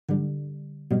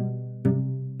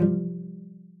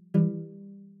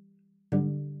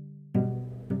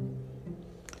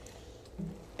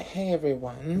Hey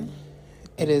everyone,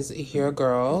 it is your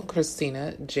girl,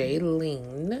 Christina J.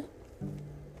 Lean,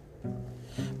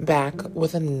 back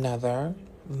with another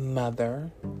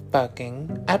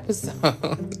motherfucking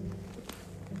episode.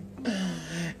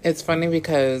 It's funny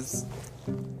because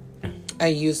I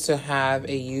used to have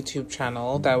a YouTube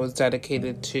channel that was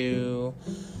dedicated to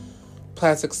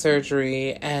plastic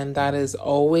surgery, and that is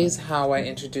always how I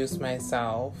introduce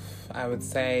myself. I would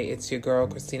say it's your girl,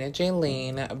 Christina J.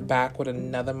 Lean, back with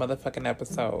another motherfucking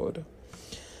episode.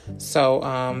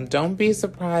 So, don't be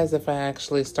surprised if I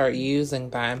actually start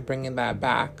using that and bringing that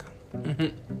back.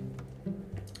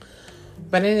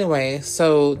 But anyway,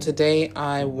 so today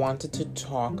I wanted to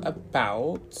talk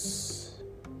about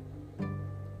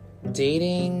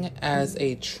dating as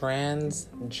a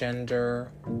transgender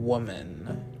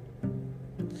woman.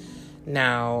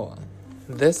 Now,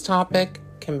 this topic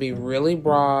can be really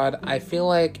broad. I feel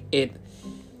like it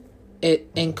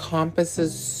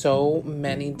encompasses so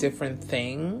many different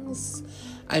things.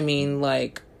 I mean,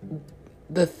 like,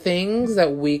 the things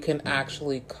that we can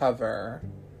actually cover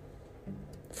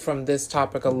from this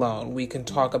topic alone. We can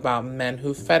talk about men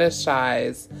who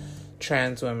fetishize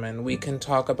trans women. We can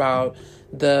talk about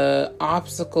the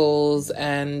obstacles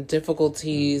and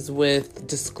difficulties with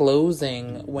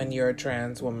disclosing when you're a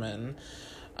trans woman.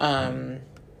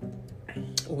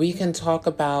 We can talk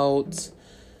about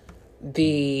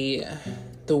the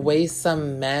way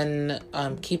some men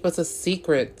keep us a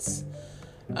secret.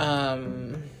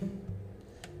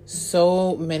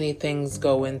 So many things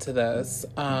go into this.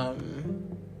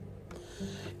 And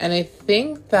I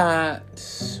think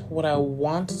that what I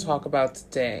want to talk about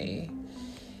today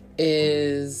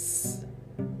is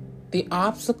the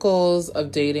obstacles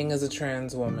of dating as a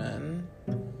trans woman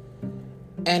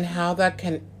and how that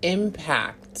can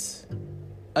impact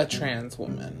a trans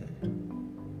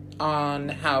woman on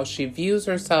how she views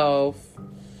herself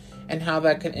and how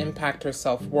that can impact her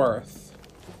self-worth.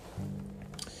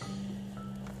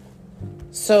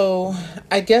 So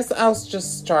I guess I'll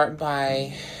just start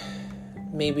by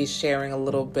maybe sharing a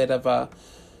little bit of a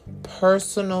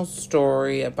personal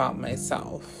story about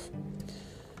myself.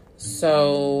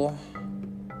 So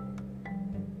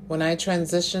when I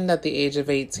transitioned at the age of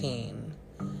 18,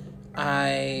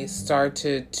 I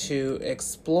started to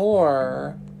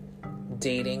explore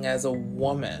dating as a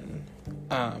woman.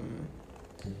 And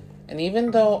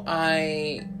even though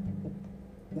I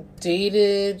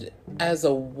dated as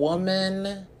a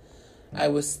woman, I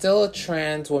was still a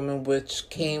trans woman, which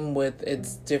came with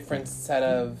its different set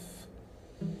of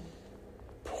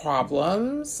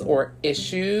problems or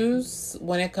issues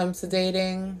when it comes to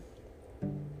dating.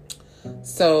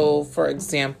 So, for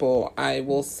example, I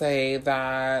will say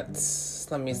that,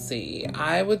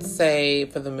 I would say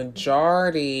for the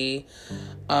majority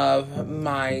of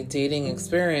my dating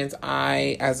experience,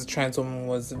 I, as a trans woman,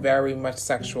 was very much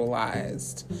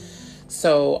sexualized.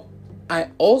 So, I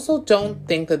also don't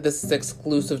think that this is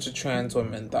exclusive to trans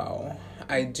women, though.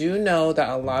 I do know that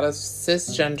a lot of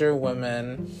cisgender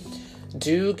women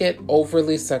do get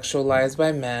overly sexualized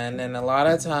by men, and a lot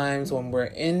of times when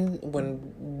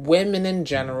women in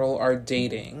general are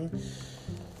dating,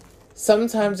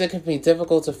 sometimes it can be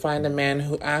difficult to find a man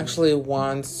who actually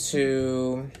wants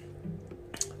to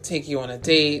take you on a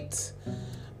date,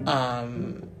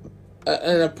 an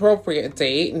appropriate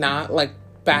date, not like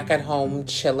back at home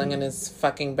chilling in his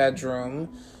fucking bedroom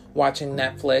watching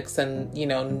Netflix and,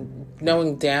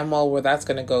 knowing damn well where that's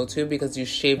going to go to because you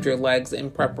shaved your legs in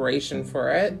preparation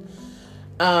for it.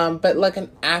 But like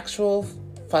an actual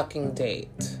fucking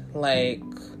date, like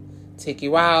take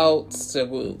you out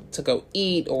to go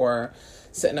eat or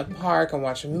sit in a park and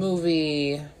watch a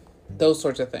movie, those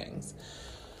sorts of things.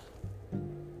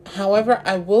 However,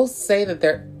 I will say that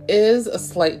there is a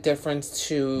slight difference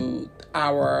to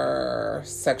our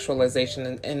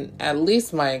sexualization in at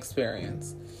least my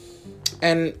experience.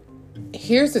 And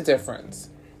here's the difference.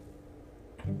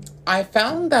 I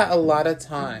found that a lot of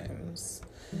times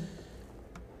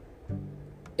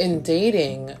in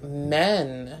dating,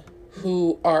 men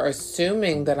who are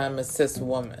assuming that I'm a cis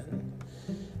woman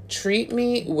treat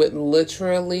me with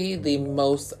literally the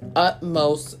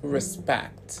utmost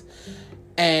respect.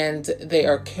 And they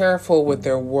are careful with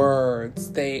their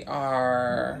words. They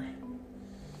are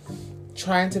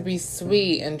trying to be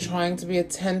sweet and trying to be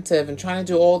attentive and trying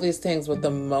to do all these things. But the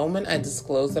moment I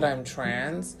disclose that I'm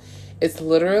trans, it's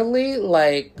literally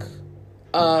like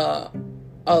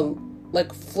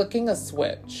like flicking a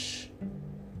switch.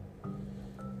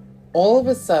 All of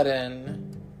a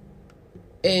sudden,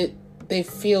 they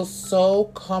feel so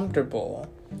comfortable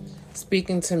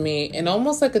speaking to me in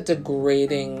almost like a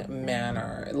degrading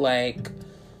manner. Like,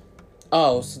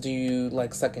 oh, so do you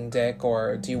like sucking dick,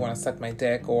 or do you want to suck my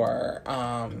dick, or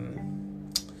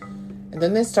and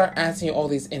then they start asking you all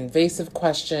these invasive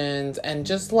questions, and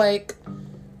just like,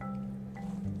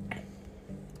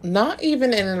 not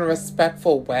even in a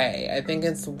respectful way. I think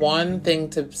it's one thing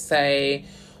to say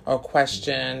or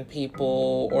question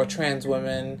people, or trans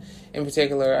women in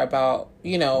particular, about,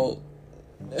 you know,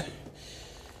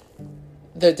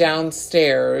 the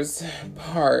downstairs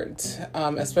part,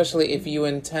 especially if you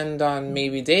intend on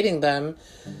maybe dating them.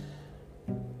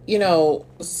 You know,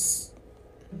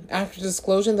 after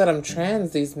disclosing that I'm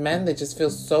trans, these men, they just feel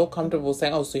so comfortable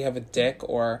saying, oh, so you have a dick,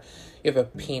 or you have a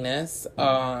penis.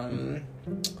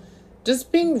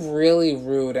 Just being really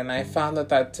rude. And I found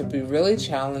that to be really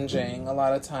challenging. A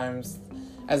lot of times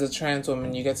as a trans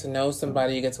woman, you get to know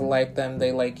somebody, you get to like them,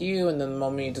 they like you, and then the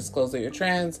moment you disclose that you're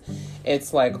trans,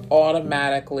 it's like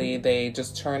automatically they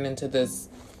just turn into this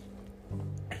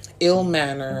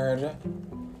ill-mannered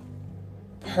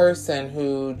person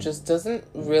who just doesn't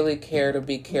really care to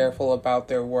be careful about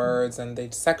their words, and they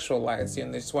sexualize you,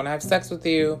 and they just want to have sex with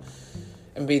you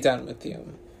and be done with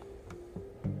you.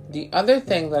 The other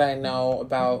thing that I know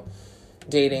about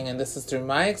dating, and this is through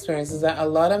my experience, is that a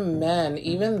lot of men,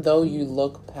 even though you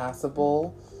look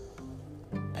passable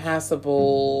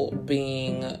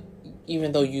being,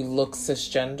 even though you look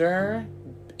cisgender,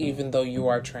 even though you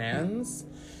are trans,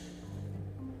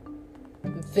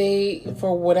 they,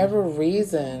 for whatever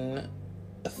reason,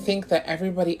 think that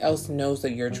everybody else knows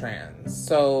that you're trans.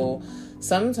 So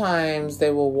sometimes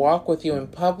they will walk with you in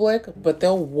public, but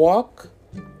they'll walk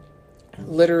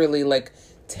literally like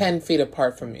 10 feet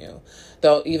apart from you.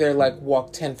 They'll either like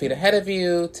walk 10 feet ahead of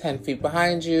you, 10 feet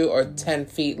behind you, or 10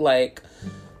 feet like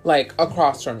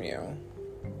across from you.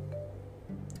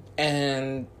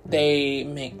 And they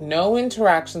make no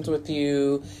interactions with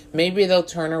you. Maybe they'll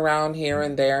turn around here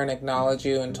and there and acknowledge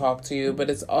you and talk to you, but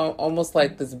it's almost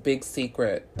like this big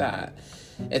secret that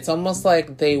it's almost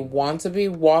like they want to be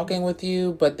walking with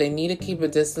you, but they need to keep a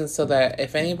distance so that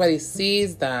if anybody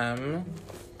sees them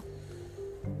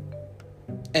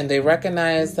and they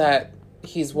recognize that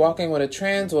he's walking with a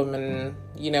trans woman,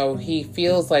 you know, he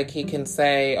feels like he can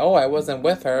say, oh, I wasn't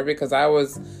with her because I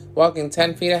was walking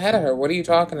 10 feet ahead of her. What are you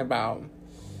talking about?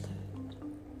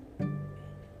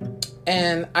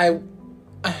 And I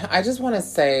just want to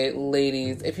say,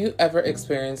 ladies, if you ever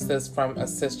experience this from a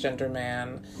cisgender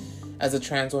man as a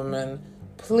trans woman,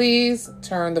 please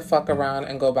turn the fuck around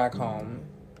and go back home.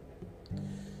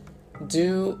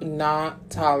 Do not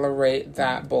tolerate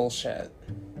that bullshit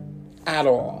at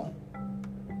all.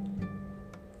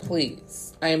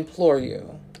 Please, I implore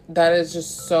you. That is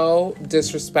just so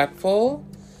disrespectful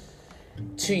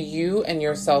to you and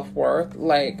your self-worth.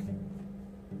 Like,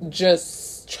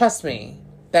 just trust me,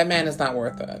 that man is not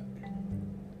worth it.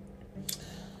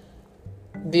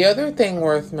 The other thing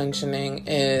worth mentioning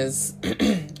is,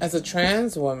 as a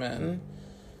trans woman,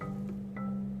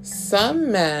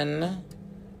 some men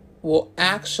will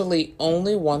actually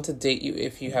only want to date you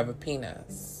if you have a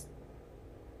penis.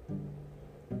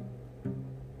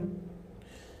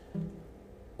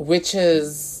 Which,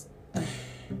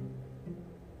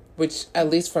 at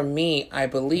least for me, I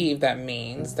believe that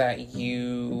means that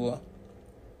you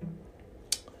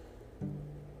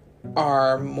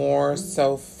are more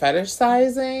so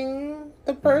fetishizing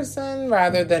the person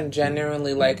rather than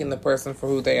genuinely liking the person for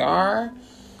who they are.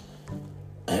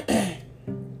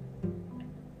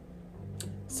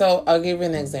 So I'll give you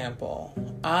an example.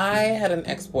 I had an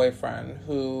ex-boyfriend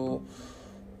who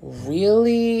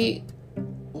really,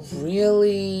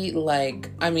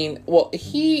 like,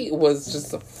 he was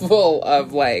just full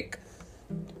of like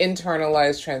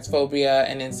internalized transphobia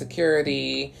and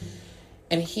insecurity,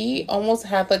 and he almost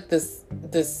had like this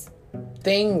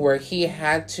thing where he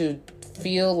had to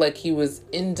feel like he was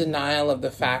in denial of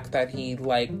the fact that he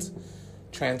liked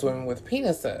trans women with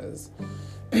penises.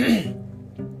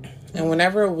 And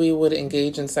whenever we would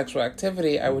engage in sexual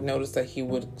activity, I would notice that he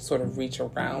would sort of reach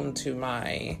around to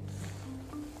my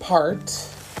part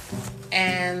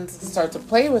and start to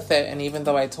play with it. And even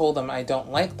though I told him I don't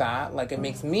like that, like, it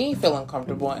makes me feel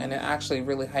uncomfortable and it actually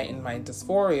really heightened my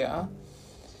dysphoria,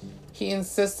 he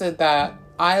insisted that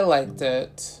I liked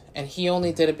it and he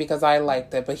only did it because I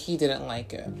liked it, but he didn't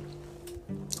like it.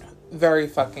 Very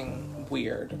fucking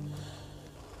weird.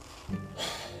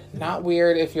 Not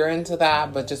weird if you're into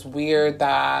that, but just weird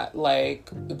that, like,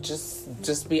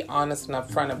 just be honest and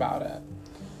upfront about it.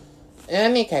 In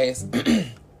any case,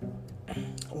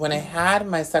 when I had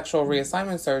my sexual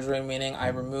reassignment surgery, meaning I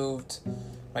removed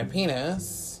my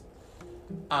penis,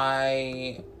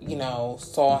 I,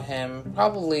 saw him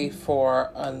probably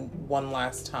for one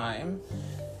last time.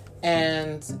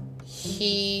 And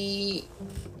he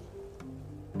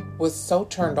was so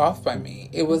turned off by me.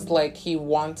 It was like he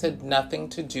wanted nothing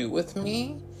to do with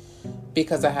me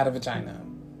because I had a vagina.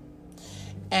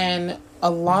 And a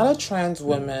lot of trans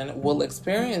women will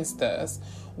experience this,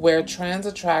 where trans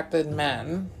attracted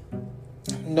men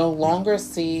no longer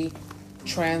see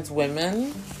trans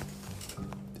women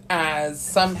as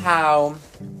somehow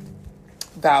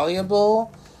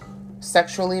valuable,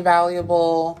 sexually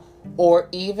valuable, or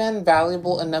even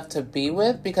valuable enough to be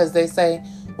with, because they say,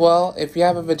 well, if you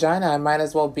have a vagina, I might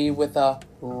as well be with a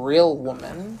real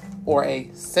woman or a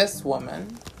cis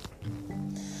woman.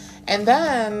 And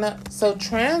then, so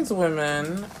trans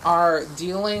women are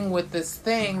dealing with this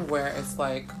thing where it's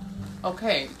like,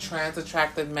 okay, trans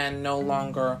attracted men no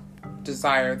longer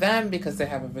desire them because they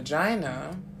have a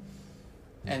vagina.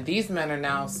 And these men are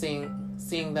now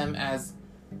seeing them as,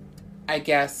 I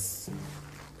guess,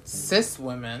 cis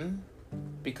women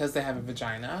because they have a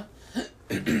vagina.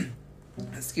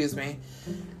 Excuse me.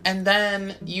 And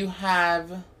then you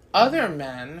have other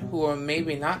men who are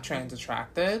maybe not trans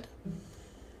attracted,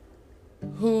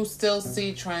 who still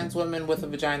see trans women with a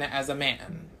vagina as a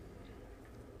man.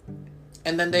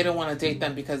 And then they don't want to date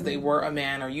them because they were a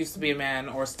man or used to be a man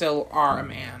or still are a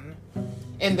man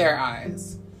in their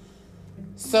eyes.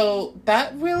 So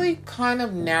that really kind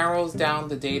of narrows down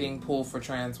the dating pool for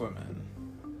trans women,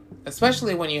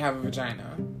 especially when you have a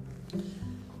vagina.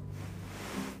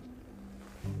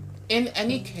 In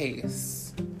any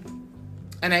case,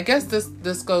 and I guess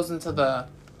this goes into the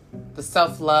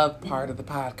self-love part of the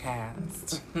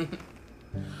podcast.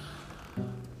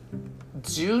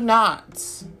 Do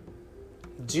not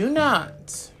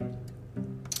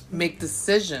make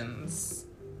decisions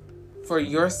for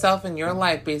yourself and your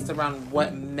life based around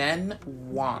what men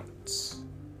want,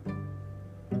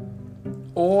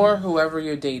 or whoever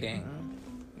you're dating,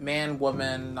 man,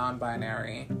 woman,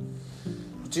 non-binary.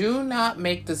 Do not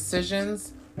make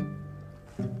decisions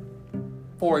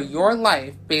for your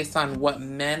life based on what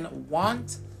men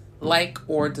want, like,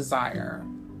 or desire.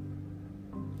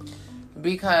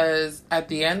 Because at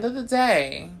the end of the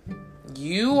day,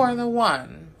 you are the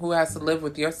one who has to live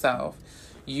with yourself.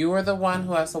 You are the one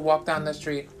who has to walk down the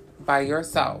street by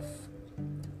yourself.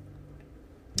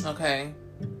 Okay?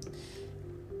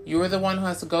 You are the one who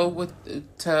has to go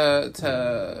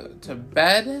to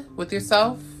bed with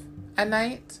yourself at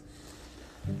night.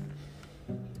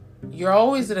 You're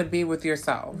always going to be with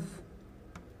yourself.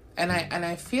 And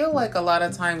I feel like a lot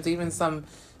of times, even some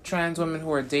trans women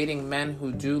who are dating men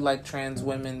who do like trans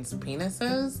women's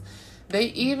penises, they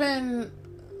even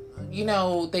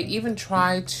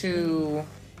try to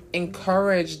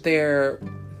encourage their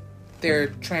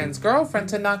trans girlfriend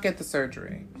to not get the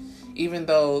surgery, even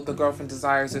though the girlfriend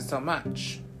desires it so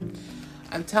much.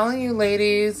 I'm telling you,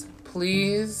 ladies,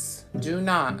 please do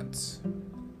not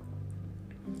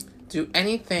do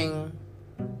anything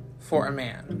for a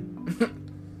man.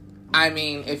 I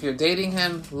mean, if you're dating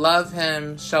him, love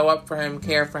him, show up for him,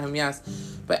 care for him, yes.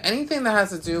 But anything that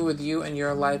has to do with you and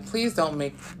your life, please don't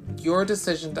make your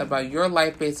decisions about your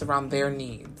life based around their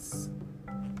needs.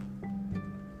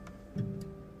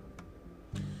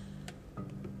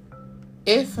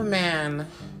 If a man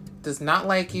does not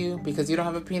like you because you don't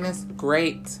have a penis,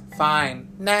 great, fine.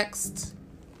 Next.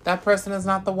 That person is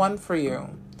not the one for you.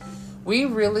 We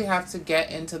really have to get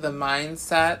into the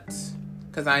mindset,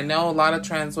 because I know a lot of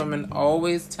trans women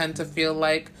always tend to feel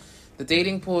like the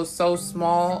dating pool is so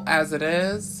small as it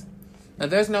is. Now,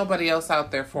 there's nobody else out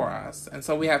there for us, and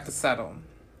so we have to settle.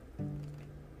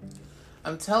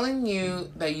 I'm telling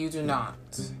you that you do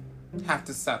not have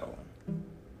to settle,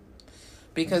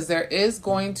 because there is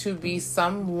going to be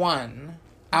someone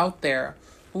out there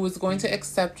who is going to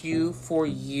accept you for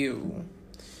you.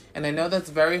 And I know that's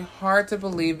very hard to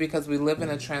believe because we live in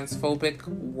a transphobic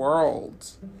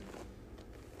world.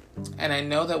 And I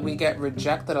know that we get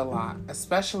rejected a lot,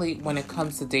 especially when it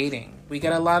comes to dating. We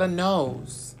get a lot of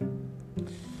no's.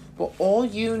 But all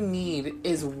you need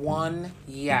is one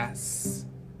yes.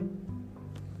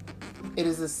 It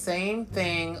is the same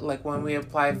thing like when we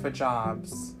apply for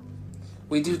jobs.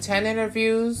 We do 10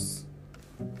 interviews,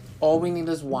 all we need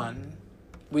is one.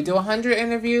 We do 100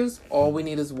 interviews, all we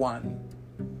need is one.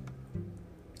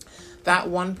 That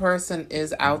one person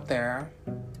is out there.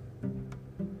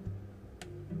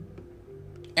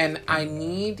 And I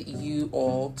need you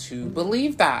all to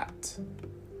believe that.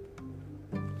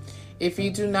 If you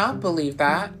do not believe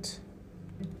that,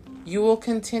 you will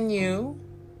continue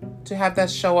to have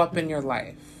that show up in your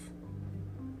life.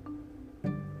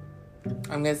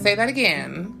 I'm going to say that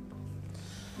again.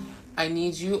 I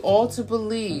need you all to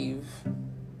believe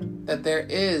that there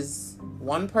is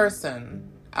one person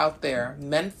out there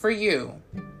meant for you.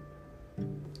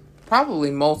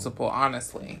 Probably multiple,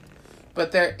 honestly.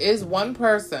 But there is one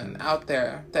person out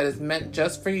there that is meant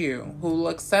just for you, who will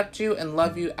accept you and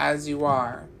love you as you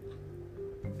are.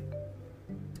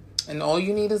 And all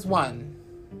you need is one.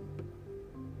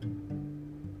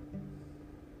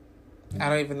 I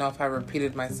don't even know if I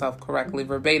repeated myself correctly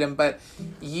verbatim, but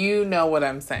you know what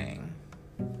I'm saying.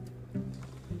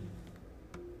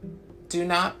 Do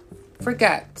not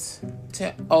forget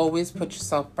to always put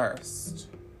yourself first.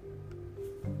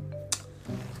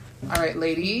 All right,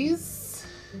 ladies.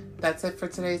 That's it for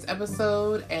today's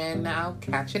episode, and I'll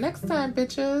catch you next time,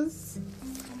 bitches.